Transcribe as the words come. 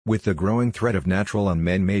With the growing threat of natural and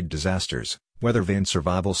man-made disasters, Weathervane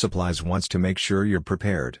Survival Supplies wants to make sure you're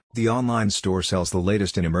prepared. The online store sells the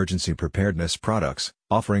latest in emergency preparedness products,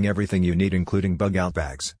 offering everything you need including bug-out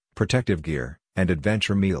bags, protective gear, and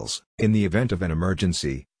adventure meals. In the event of an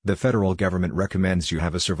emergency, the federal government recommends you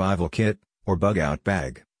have a survival kit, or bug-out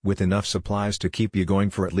bag, with enough supplies to keep you going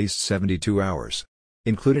for at least 72 hours.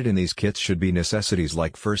 Included in these kits should be necessities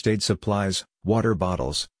like first aid supplies, water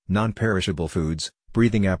bottles, non-perishable foods,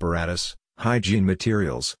 breathing apparatus, hygiene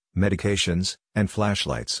materials, medications, and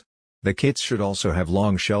flashlights. The kits should also have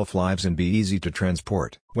long shelf lives and be easy to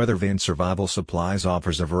transport. Weathervane Survival Supplies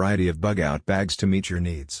offers a variety of bug-out bags to meet your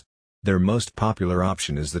needs. Their most popular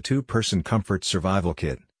option is the 2-person Comfort Survival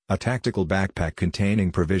Kit, a tactical backpack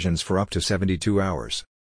containing provisions for up to 72 hours.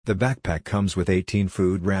 The backpack comes with 18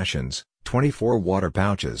 food rations, 24 water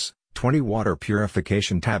pouches, 20 water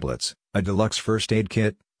purification tablets, a deluxe first aid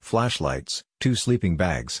kit, flashlights, 2 sleeping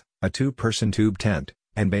bags, a 2-person tube tent,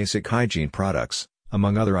 and basic hygiene products,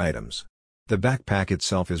 among other items. The backpack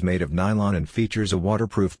itself is made of nylon and features a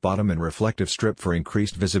waterproof bottom and reflective strip for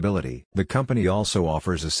increased visibility. The company also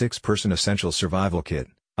offers a 6-person essential survival kit,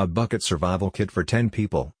 a bucket survival kit for 10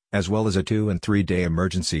 people, as well as a 2- and 3-day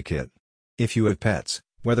emergency kit. If you have pets,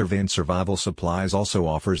 Weathervane Survival Supplies also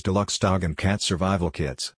offers deluxe dog and cat survival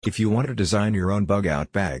kits. If you want to design your own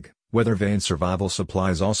bug-out bag, Weathervane Survival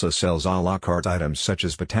Supplies also sells a la carte items such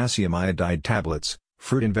as potassium iodide tablets,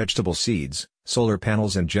 fruit and vegetable seeds, solar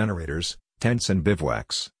panels and generators, tents and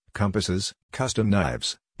bivouacs, compasses, custom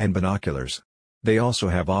knives, and binoculars. They also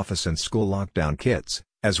have office and school lockdown kits,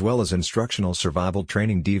 as well as instructional survival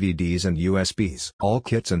training DVDs and USBs. All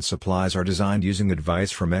kits and supplies are designed using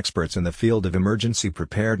advice from experts in the field of emergency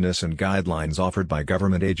preparedness and guidelines offered by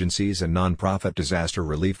government agencies and non-profit disaster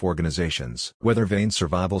relief organizations. Weathervane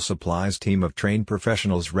Survival Supplies team of trained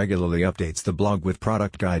professionals regularly updates the blog with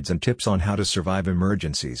product guides and tips on how to survive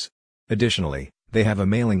emergencies. Additionally, they have a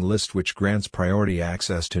mailing list which grants priority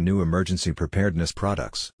access to new emergency preparedness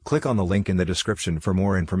products. Click on the link in the description for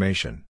more information.